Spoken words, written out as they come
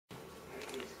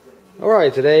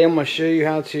Alright, today I'm going to show you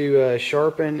how to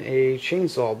sharpen a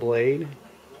chainsaw blade.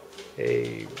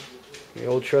 The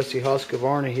old trusty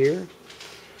Husqvarna here.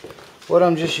 What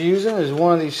I'm just using is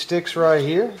one of these sticks right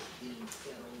here.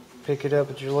 Pick it up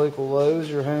at your local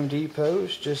Lowe's or Home Depot.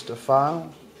 It's just a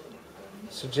file.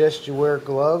 Suggest you wear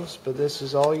gloves, but this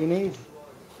is all you need.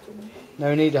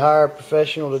 No need to hire a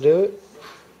professional to do it.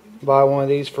 Buy one of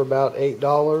these for about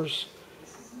 $8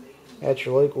 at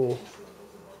your local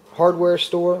hardware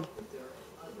store.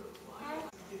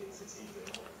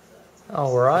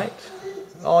 Alright,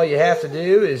 all you have to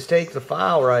do is take the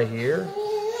file right here,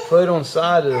 put it on the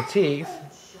side of the teeth.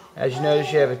 As you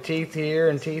notice, you have a teeth here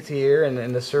and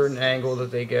a certain angle that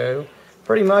they go.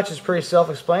 Pretty much it's pretty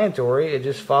self-explanatory. It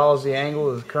just follows the angle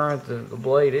of the current the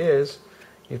blade is.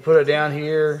 You put it down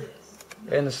here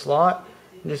in the slot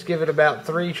and just give it about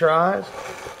 3 tries.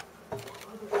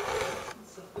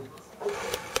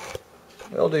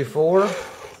 We'll do 4.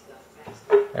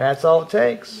 And that's all it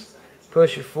takes.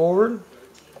 Push it forward.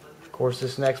 Of course,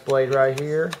 this next blade right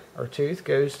here, or tooth,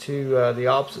 goes to the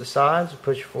opposite side. So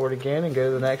push it forward again and go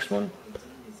to the next one.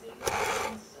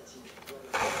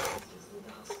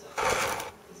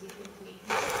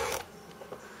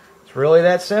 It's really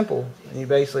that simple. And you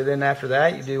basically then after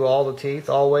that, you do all the teeth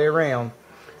all the way around.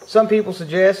 Some people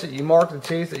suggest that you mark the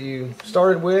tooth that you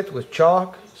started with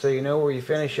chalk so you know where you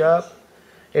finish up.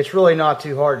 It's really not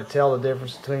too hard to tell the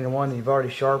difference between the one that you've already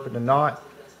sharpened and not.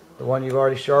 The one you've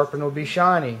already sharpened will be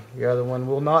shiny. The other one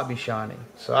will not be shiny.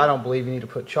 So I don't believe you need to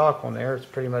put chalk on there. It's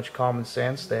pretty much common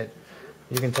sense that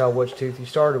you can tell which tooth you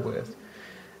started with.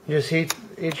 You just heat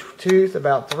each tooth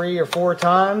about 3 or 4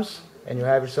 times and you'll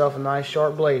have yourself a nice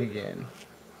sharp blade again.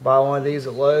 Buy one of these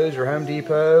at Lowe's or Home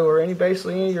Depot or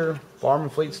basically any of your Farm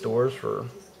and Fleet stores for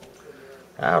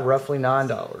roughly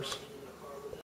 $9.